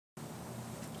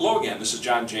Hello again, this is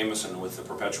John Jameson with the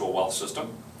Perpetual Wealth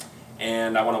System,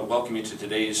 and I want to welcome you to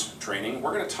today's training.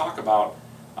 We're going to talk about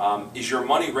is your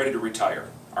money ready to retire?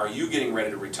 Are you getting ready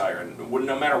to retire? And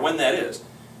no matter when that is,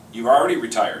 you've already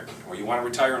retired, or you want to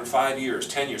retire in 5 years,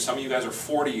 10 years, some of you guys are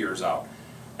 40 years out.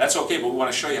 That's okay, but we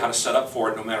want to show you how to set up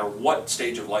for it no matter what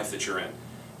stage of life that you're in.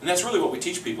 And that's really what we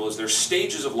teach people, is there's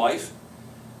stages of life,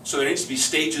 so there needs to be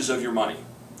stages of your money.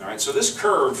 All right, so this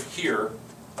curve here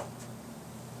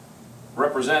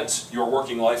represents your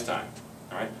working lifetime.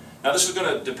 All right? Now this is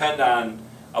going to depend on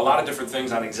a lot of different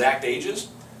things, on exact ages,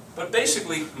 but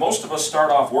basically most of us start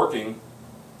off working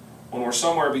when we're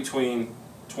somewhere between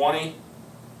 20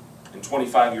 and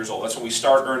 25 years old. That's when we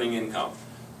start earning income.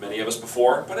 Many of us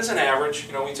before, but as an average,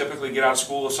 you know, we typically get out of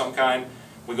school of some kind,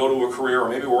 we go to a career, or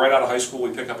maybe we're right out of high school,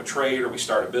 we pick up a trade, or we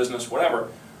start a business, whatever.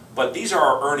 But these are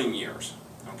our earning years,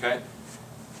 okay?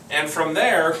 And from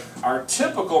there, our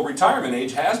typical retirement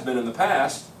age has been in the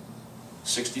past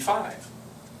 65.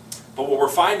 But what we're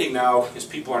finding now is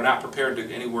people are not prepared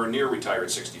to anywhere near retire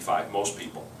at 65, most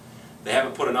people. They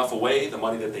haven't put enough away. The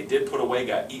money that they did put away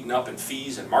got eaten up in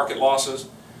fees and market losses.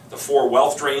 The 4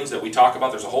 wealth drains that we talk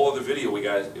about, there's a whole other video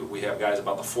we have guys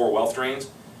about the 4 wealth drains.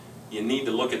 You need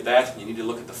to look at that, and you need to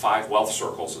look at the 5 wealth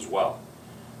circles as well.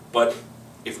 But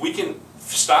if we can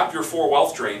stop your 4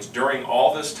 wealth drains during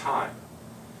all this time,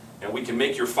 and we can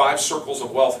make your 5 circles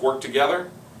of wealth work together,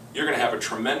 you're going to have a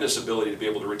tremendous ability to be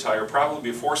able to retire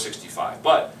probably before 65.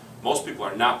 But most people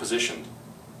are not positioned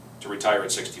to retire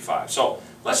at 65. So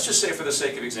let's just say, for the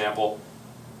sake of example,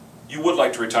 you would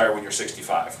like to retire when you're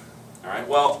 65. All right,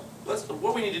 well,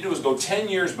 what we need to do is go 10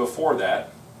 years before that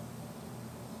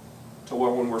to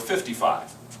when we're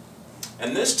 55.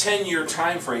 And this 10-year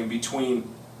time frame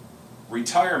between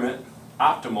retirement,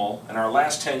 optimal, and our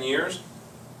last 10 years,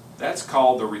 that's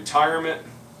called the retirement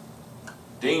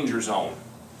danger zone.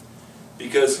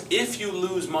 Because if you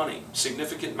lose money,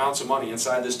 significant amounts of money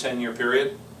inside this 10-year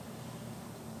period,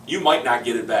 you might not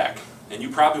get it back. And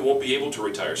you probably won't be able to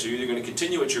retire. So you're either going to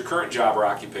continue at your current job or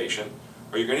occupation,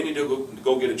 or you're going to need to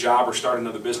go get a job or start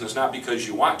another business, not because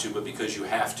you want to, but because you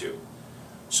have to.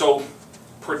 So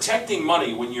protecting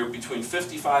money when you're between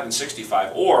 55 and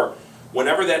 65, or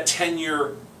whenever that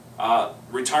 10-year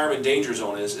retirement danger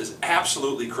zone is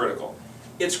absolutely critical.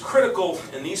 It's critical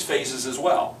in these phases as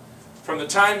well. From the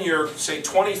time you're, say,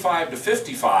 25 to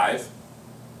 55,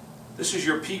 this is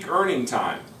your peak earning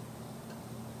time.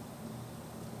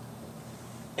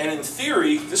 And in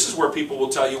theory, this is where people will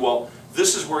tell you, well,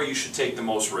 this is where you should take the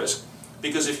most risk,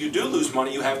 because if you do lose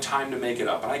money, you have time to make it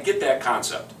up. And I get that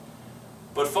concept.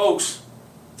 But folks,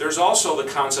 there's also the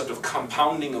concept of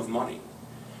compounding of money.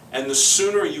 And the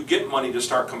sooner you get money to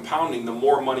start compounding, the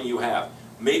more money you have.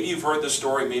 Maybe you've heard this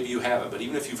story, maybe you haven't, but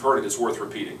even if you've heard it, it's worth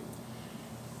repeating.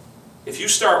 If you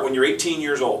start when you're 18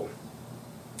 years old,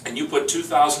 and you put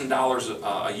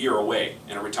 $2,000 a year away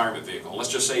in a retirement vehicle, let's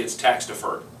just say it's tax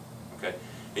deferred, okay?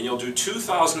 And you'll do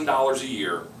 $2,000 a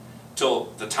year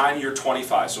till the time you're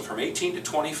 25. So from 18 to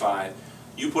 25,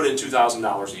 you put in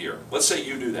 $2,000 a year. Let's say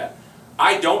you do that.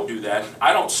 I don't do that.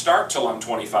 I don't start till I'm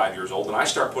 25 years old, and I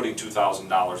start putting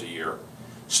 $2,000 a year,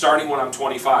 starting when I'm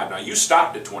 25. Now, you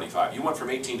stopped at 25. You went from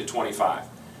 18 to 25.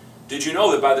 Did you know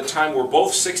that by the time we're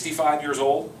both 65 years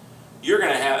old, you're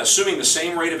going to have, assuming the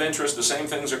same rate of interest, the same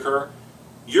things occur,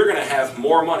 you're going to have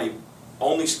more money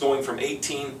only going from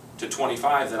 18 to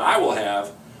 25 than I will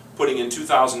have putting in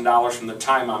 $2,000 from the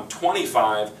time I'm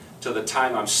 25 to the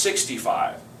time I'm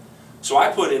 65. So I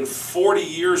put in 40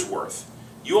 years worth.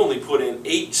 You only put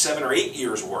in 7 or 8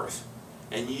 years worth,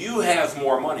 and you have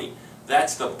more money.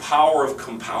 That's the power of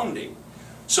compounding.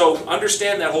 So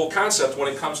understand that whole concept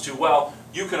when it comes to, well,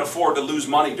 you can afford to lose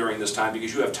money during this time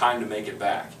because you have time to make it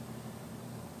back.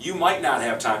 You might not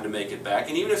have time to make it back,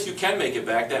 and even if you can make it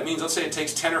back, that means, let's say it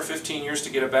takes 10 or 15 years to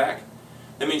get it back.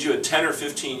 That means you had 10 or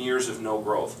 15 years of no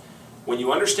growth. When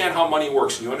you understand how money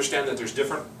works, and you understand that there's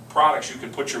different products you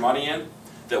can put your money in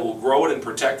that will grow it and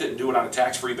protect it and do it on a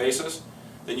tax-free basis,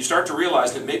 then you start to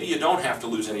realize that maybe you don't have to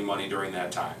lose any money during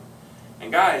that time.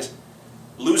 And guys,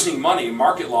 losing money,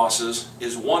 market losses,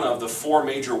 is one of the 4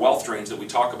 major wealth drains that we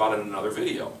talk about in another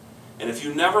video. And if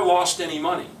you never lost any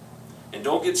money, and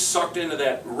don't get sucked into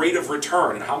that rate of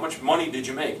return and how much money did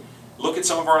you make, look at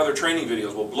some of our other training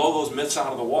videos. We'll blow those myths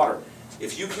out of the water.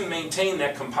 If you can maintain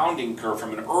that compounding curve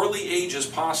from an early age as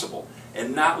possible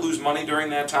and not lose money during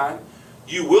that time,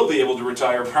 you will be able to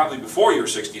retire probably before you're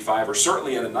 65, or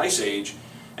certainly at a nice age,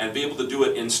 and be able to do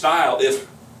it in style if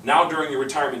now during your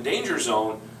retirement danger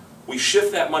zone, we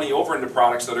shift that money over into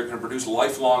products that are going to produce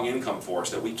lifelong income for us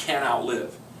that we can't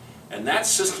outlive. And that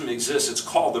system exists. It's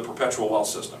called the Perpetual Wealth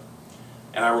System.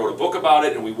 And I wrote a book about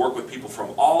it, and we work with people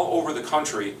from all over the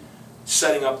country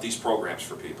setting up these programs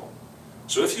for people.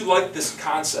 So if you like this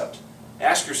concept,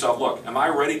 ask yourself, look, am I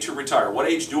ready to retire? What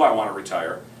age do I want to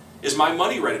retire? Is my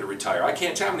money ready to retire? I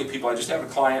can't tell how many people. I just have a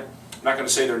client, I'm not going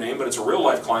to say their name, but it's a real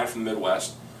life client from the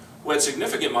Midwest who had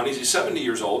significant money. He's 70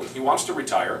 years old, he wants to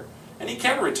retire, and he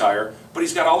can retire, but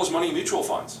he's got all his money in mutual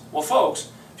funds. Well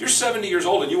folks, if you're 70 years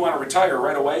old and you want to retire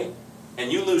right away,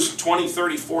 and you lose 20,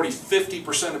 30, 40,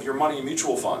 50% of your money in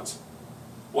mutual funds,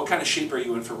 what kind of shape are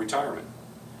you in for retirement?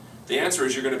 The answer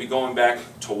is you're going to be going back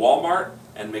to Walmart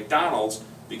and McDonald's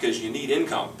because you need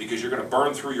income, because you're going to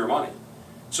burn through your money.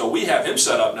 So we have him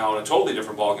set up now in a totally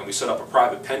different ballgame. We set up a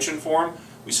private pension for him.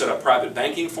 We set up private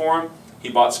banking for him. He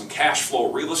bought some cash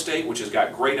flow real estate, which has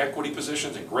got great equity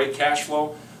positions and great cash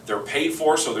flow. They're paid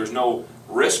for, so there's no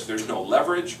risk, there's no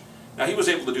leverage. Now he was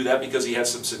able to do that because he had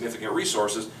some significant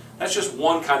resources. That's just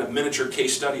one kind of miniature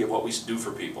case study of what we do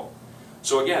for people.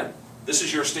 So again, this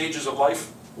is your stages of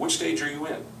life. Which stage are you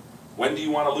in? When do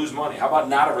you want to lose money? How about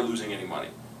not ever losing any money?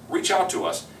 Reach out to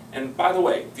us. And by the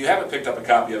way, if you haven't picked up a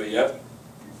copy of it yet,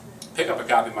 pick up a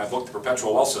copy of my book, The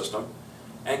Perpetual Wealth System,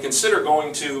 and consider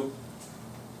going to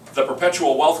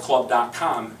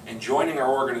theperpetualwealthclub.com and joining our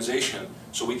organization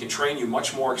so we can train you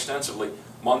much more extensively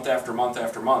month after month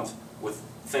after month with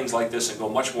things like this and go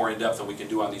much more in depth than we can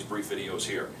do on these brief videos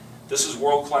here. This is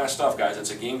world-class stuff, guys.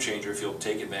 It's a game changer if you'll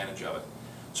take advantage of it.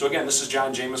 So again, this is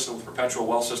John Jameson with Perpetual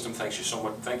Wealth System. Thank you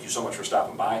so much for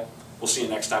stopping by. We'll see you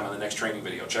next time on the next training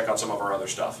video. Check out some of our other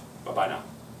stuff. Bye-bye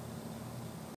now.